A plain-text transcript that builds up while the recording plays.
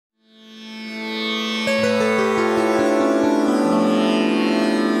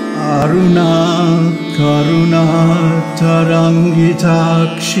karuna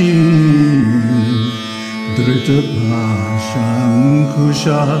tarangitakshi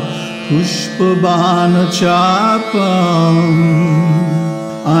dhritabhashankusha pushpabana chapam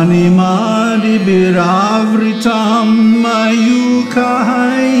animadi biravritam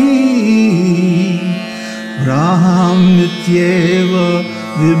mayukai raham nityeva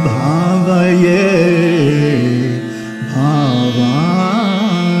vibhavaye bhavani.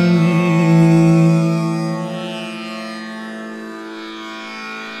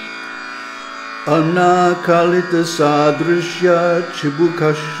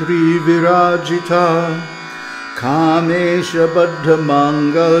 Anākalita-sādṛśya-cibuka-śrī-virājitā Kāmeśvara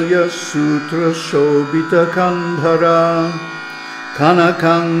māṅgalya-sūtra shobhita-kandhara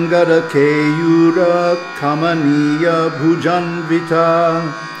Kanakangara-keyura kamaniya bhujanvita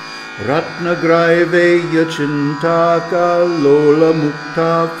Ratnagraiveya chintaka lola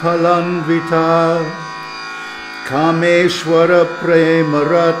mukta phalanvita Kāmeśvara prema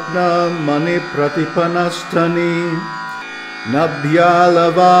ratna mani pratipanastani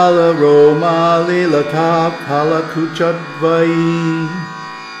Nabhyalavala romali lata palakuchadvai.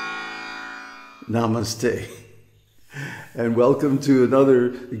 Namaste, and welcome to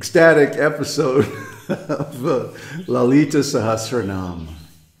another ecstatic episode of Lalitā Sahasranāmam.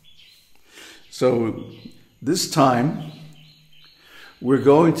 So this time we're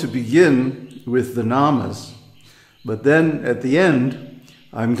going to begin with the namas, but then at the end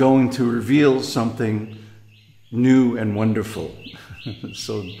I'm going to reveal something new and wonderful.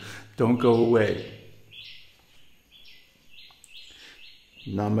 So don't go away.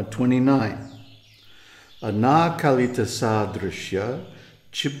 Nama 29.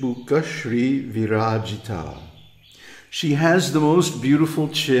 Anākalita-sādṛśya-cibuka-śrī-virājitā. She has the most beautiful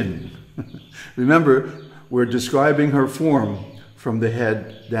chin. Remember, we're describing her form from the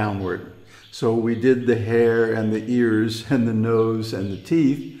head downward. So we did the hair and the ears and the nose and the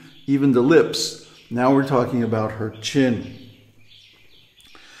teeth, even the lips. Now we're talking about her chin.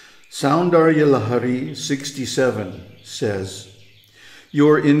 Saundarya-Laharī 67 says,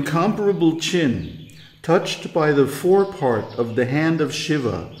 "Your incomparable chin, touched by the forepart of the hand of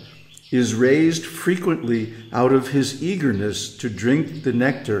Śiva, is raised frequently out of his eagerness to drink the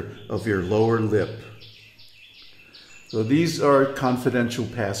nectar of your lower lip." So these are confidential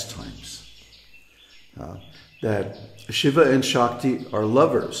pastimes. That Śiva and Shakti are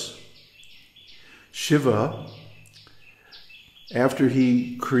lovers. Śiva, after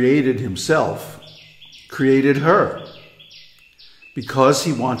he created himself, created her because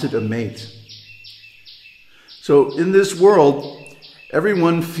he wanted a mate. So in this world,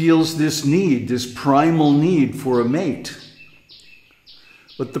 everyone feels this need, this primal need for a mate.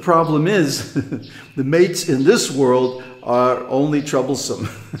 But the problem is, the mates in this world are only troublesome,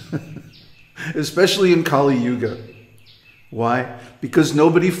 especially in Kali Yuga. Why? Because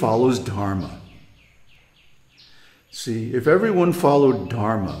nobody follows Dharma. See, if everyone followed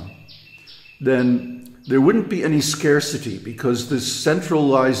Dharma, then there wouldn't be any scarcity because this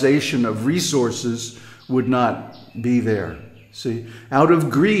centralization of resources would not be there. See, out of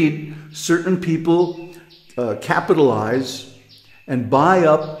greed, certain people capitalize and buy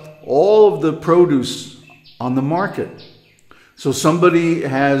up all of the produce on the market. So somebody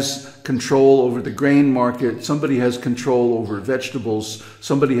has control over the grain market, somebody has control over vegetables,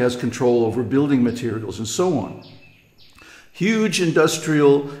 somebody has control over building materials, and so on. Huge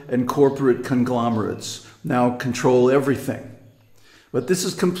industrial and corporate conglomerates now control everything. But this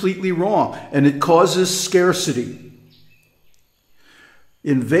is completely wrong, and it causes scarcity.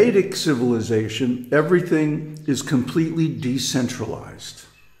 In Vedic civilization, everything is completely decentralized.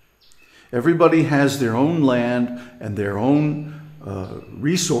 Everybody has their own land and their own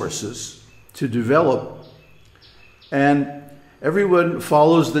resources to develop, and everyone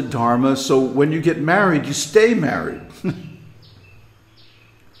follows the Dharma, so when you get married, you stay married.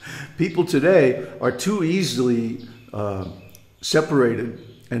 People today are too easily separated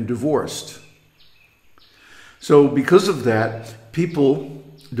and divorced. So because of that, people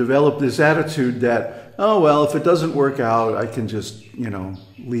develop this attitude that, oh, well, if it doesn't work out, I can just,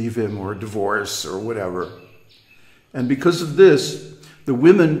 leave him or divorce or whatever. And because of this, the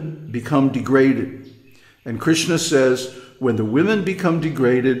women become degraded. And Krishna says, when the women become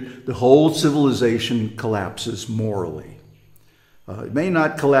degraded, the whole civilization collapses morally. It may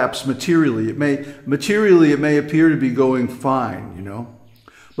not collapse materially. It may appear to be going fine,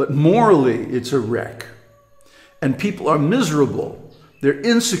 but morally it's a wreck. And people are miserable. They're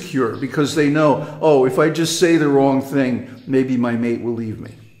insecure because they know, oh, if I just say the wrong thing, maybe my mate will leave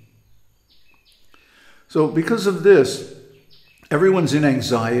me. So because of this, everyone's in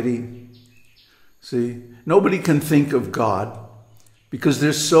anxiety. See, nobody can think of God because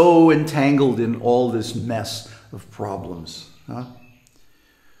they're so entangled in all this mess of problems. Huh?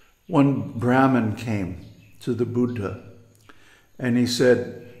 One Brahmin came to the Buddha and he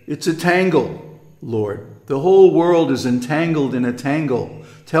said, "It's a tangle, Lord. The whole world is entangled in a tangle.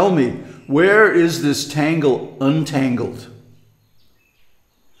 Tell me, where is this tangle untangled?"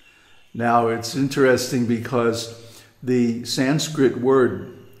 Now, it's interesting because the Sanskrit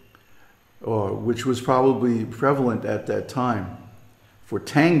word, which was probably prevalent at that time, for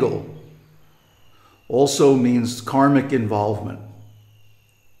tangle, also means karmic involvement.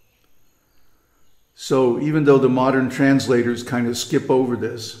 So even though the modern translators kind of skip over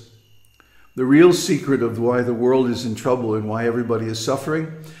this, the real secret of why the world is in trouble and why everybody is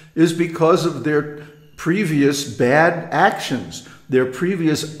suffering is because of their previous bad actions, their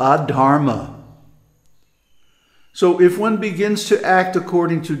previous adharma. So if one begins to act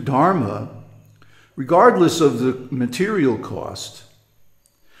according to dharma, regardless of the material cost,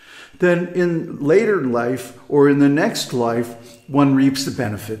 then in later life or in the next life, one reaps the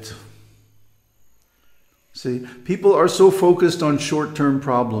benefit. See, people are so focused on short-term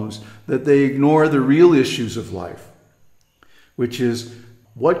problems that they ignore the real issues of life, which is,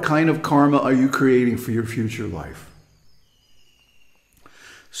 what kind of karma are you creating for your future life?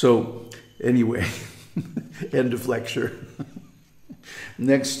 So, anyway, end of lecture.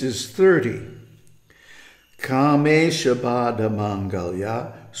 Next is 30. Kāmeśvara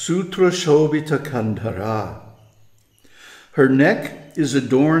māṅgalya-sūtra. Her neck is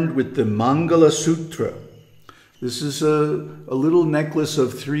adorned with the māṅgalya-sūtra. This is a little necklace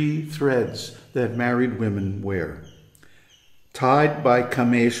of 3 threads that married women wear, tied by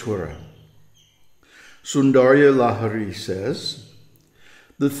Kāmeśvara. Saundarya-Laharī says,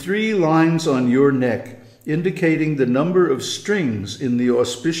 "The 3 lines on your neck, indicating the number of strings in the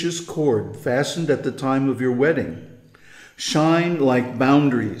auspicious cord fastened at the time of your wedding, shine like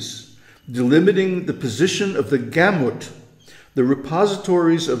boundaries, delimiting the position of the gamut, the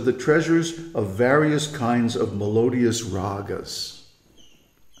repositories of the treasures of various kinds of melodious rāgas."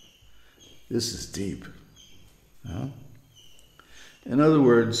 This is deep. Huh? In other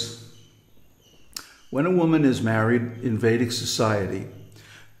words, when a woman is married in Vedic society,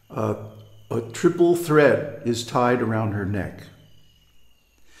 a triple thread is tied around her neck.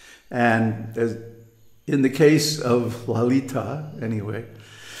 And as in the case of Lalita, anyway,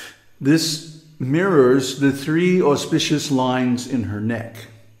 this mirrors the 3 auspicious lines in her neck.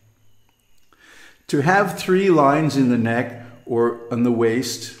 To have 3 lines in the neck or on the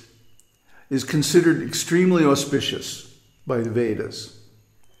waist is considered extremely auspicious by the Vedas.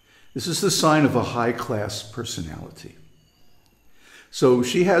 This is the sign of a high-class personality. So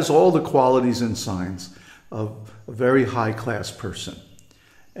she has all the qualities and signs of a very high-class person.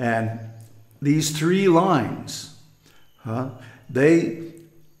 And these 3 lines, they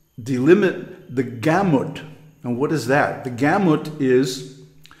delimit the gamut. And what is that? The gamut is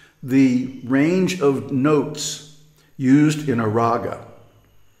the range of notes used in a raga.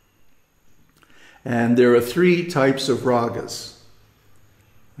 And there are 3 types of ragas.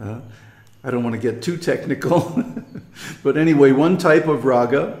 I don't want to get too technical, but anyway, in one type of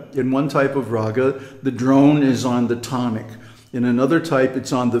raga, the drone is on the tonic. In another type,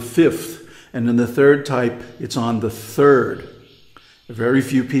 it's on the 5th. And in the third type, it's on the 3rd. Very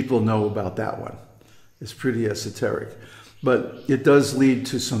few people know about that one. It's pretty esoteric. But it does lead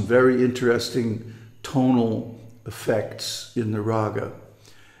to some very interesting tonal effects in the raga.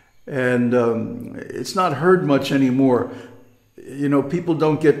 And it's not heard much anymore. You know, people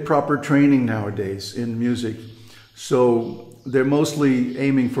don't get proper training nowadays in music. So they're mostly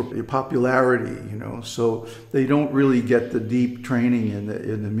aiming for popularity, you know. So they don't really get the deep training in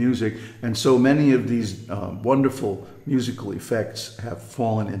the music. And so many of these wonderful musical effects have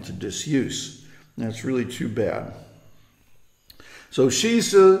fallen into disuse. That's really too bad. So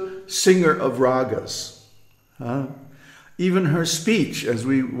she's a singer of ragas. Even her speech, as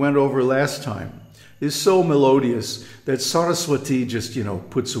we went over last time, is so melodious that Saraswati just, you know,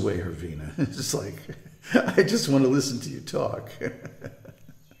 puts away her veena. It's like, I just want to listen to you talk.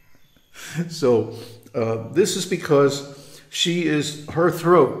 So this is because her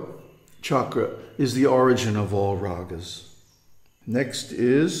throat chakra is the origin of all ragas. Next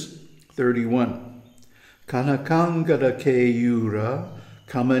is 31. Kanakangada keyura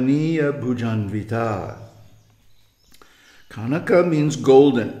kamaniya bhujanvita. Kanaka means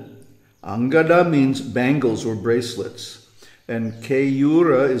golden. Angada means bangles or bracelets. And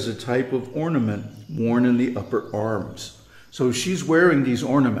keyura is a type of ornament worn in the upper arms. So she's wearing these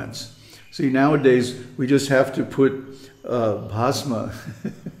ornaments. See, nowadays we just have to put bhasma,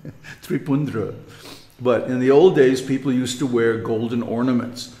 tripundra. But in the old days, people used to wear golden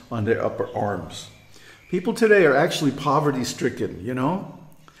ornaments on their upper arms. People today are actually poverty-stricken, you know?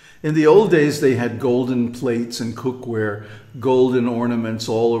 In the old days, they had golden plates and cookware, golden ornaments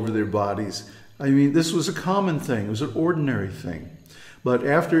all over their bodies. I mean, this was a common thing. It was an ordinary thing. But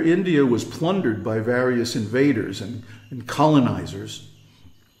after India was plundered by various invaders and colonizers,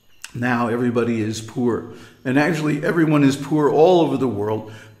 now everybody is poor. And actually, everyone is poor all over the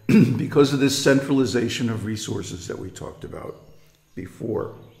world because of this centralization of resources that we talked about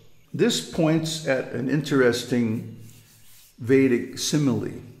before. This points at an interesting Vedic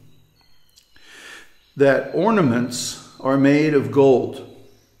simile, that ornaments are made of gold.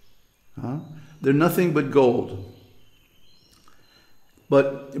 They're nothing but gold.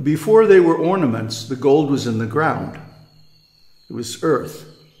 But before they were ornaments, the gold was in the ground. It was earth.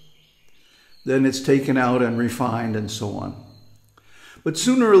 Then it's taken out and refined and so on. But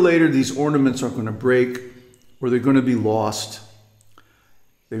sooner or later, these ornaments are going to break, or they're going to be lost.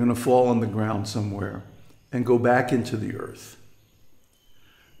 They're going to fall on the ground somewhere and go back into the earth.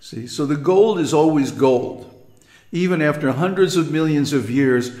 See, so the gold is always gold. Even after hundreds of millions of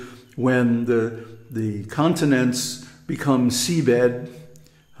years, when the continents become seabed,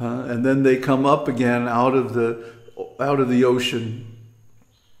 and then they come up again out of the ocean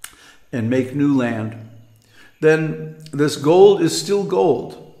and make new land, then this gold is still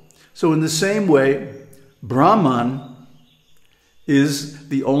gold. So in the same way, Brahman is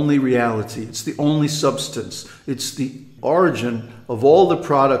the only reality. It's the only substance. It's the origin of all the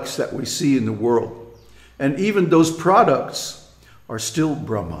products that we see in the world. And even those products are still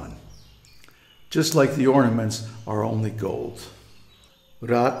Brahman, just like the ornaments are only gold.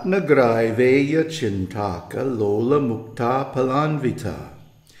 Ratnagraiveya chintaka lola mukta palanvita.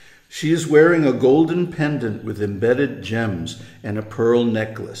 She is wearing a golden pendant with embedded gems and a pearl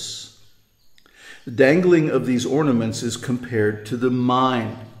necklace. The dangling of these ornaments is compared to the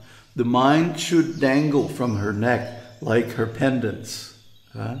mind. The mind should dangle from her neck like her pendants.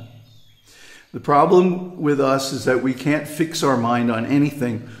 The problem with us is that we can't fix our mind on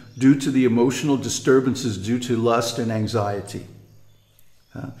anything due to the emotional disturbances due to lust and anxiety.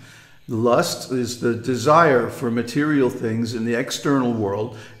 Lust is the desire for material things in the external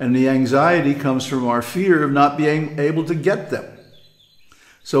world, and the anxiety comes from our fear of not being able to get them.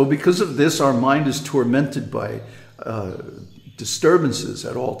 So because of this, our mind is tormented by disturbances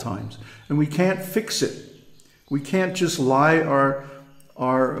at all times, and we can't fix it. We can't just lie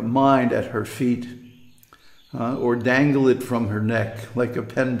our mind at her feet or dangle it from her neck like a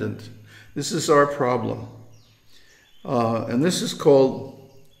pendant. This is our problem. And this is called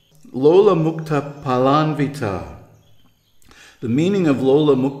Lola Mukta Palanvita. The meaning of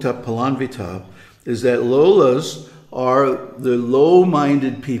Lola Mukta Palanvita is that Lolas are the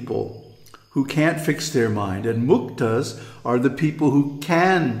low-minded people who can't fix their mind, and Muktas are the people who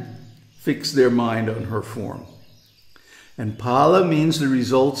can fix their mind on her form. And Pala means the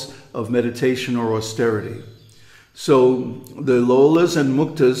results of meditation or austerity. So the Lolas and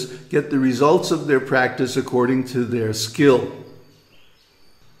Muktas get the results of their practice according to their skill.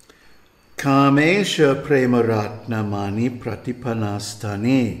 Kāmeśvara Saundarya-Laharī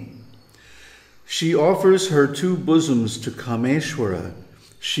pratipanastane. She offers her two bosoms to Kāmeśvara,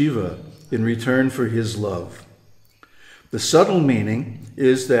 Śiva, in return for his love. The subtle meaning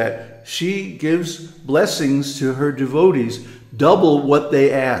is that she gives blessings to her devotees, double what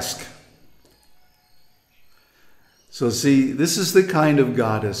they ask. So see, this is the kind of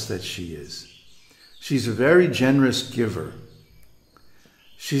goddess that she is. She's a very generous giver.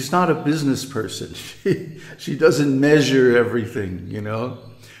 She's not a business person. She doesn't measure everything, you know.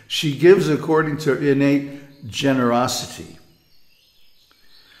 She gives according to innate generosity.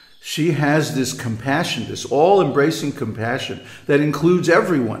 She has this compassion, this all-embracing compassion that includes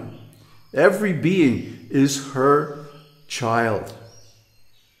everyone. Every being is her child.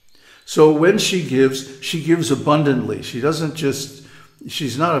 So when she gives abundantly. She doesn't just,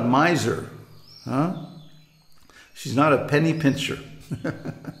 she's not a miser. She's not a penny pincher.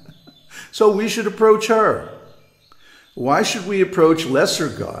 So we should approach her. Why should we approach lesser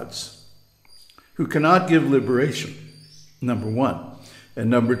gods who cannot give liberation, number one? And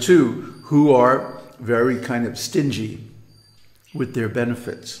number two, who are very kind of stingy with their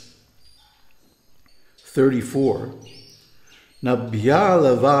benefits. 34.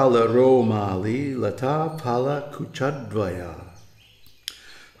 Nabhyalavala romali lata pala kuchadvaya.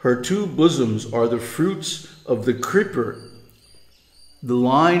 Her two bosoms are the fruits of the creeper, the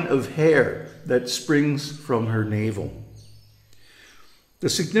line of hair that springs from her navel. The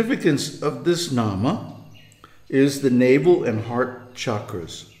significance of this nama is the navel and heart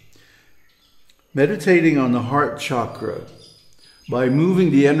chakras. Meditating on the heart chakra by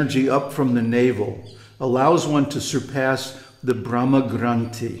moving the energy up from the navel allows one to surpass the Brahma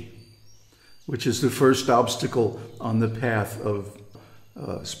Granthi, which is the first obstacle on the path of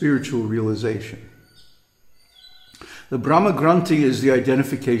spiritual realization. The Brahma Granthi is the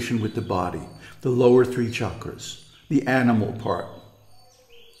identification with the body, the lower three chakras, the animal part.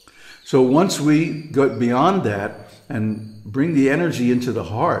 So once we got beyond that and bring the energy into the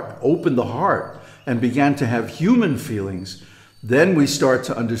heart, open the heart, and began to have human feelings, then we start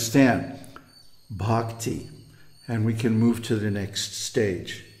to understand bhakti, and we can move to the next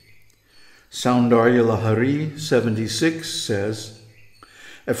stage. Saundarya-Laharī 76 says,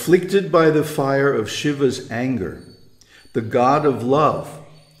 afflicted by the fire of Shiva's anger, the god of love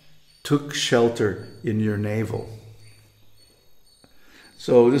took shelter in your navel.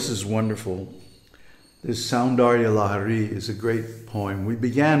 So this is wonderful. This Saundarya-Laharī is a great poem. We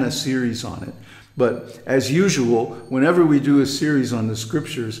began a series on it, but as usual, whenever we do a series on the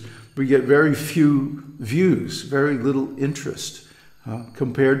scriptures, we get very few views, very little interest,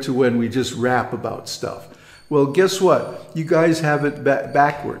 compared to when we just rap about stuff. Well, guess what? You guys have it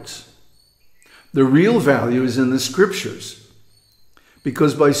backwards. The real value is in the scriptures.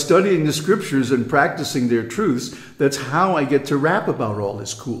 Because by studying the scriptures and practicing their truths, that's how I get to rap about all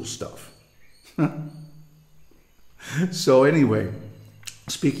this cool stuff. So anyway,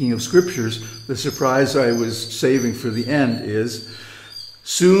 speaking of scriptures, the surprise I was saving for the end is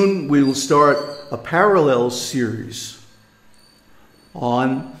soon we will start a parallel series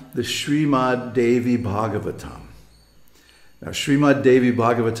on the Srimad Devi Bhagavatam. Now, Srimad Devi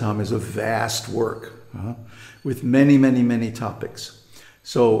Bhagavatam is a vast work with many, many, many topics.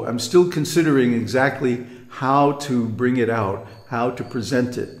 So I'm still considering exactly how to bring it out, how to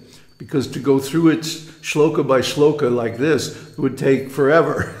present it, because to go through it shloka by shloka like this would take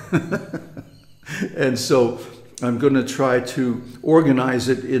forever. And so I'm going to try to organize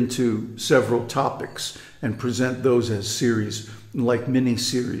it into several topics and present those as series, like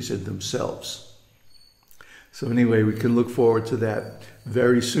mini-series in themselves. So anyway, we can look forward to that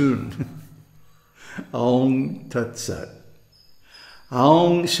very soon. Aum Tat Sat.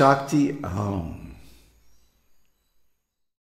 Aum Shakti Aum.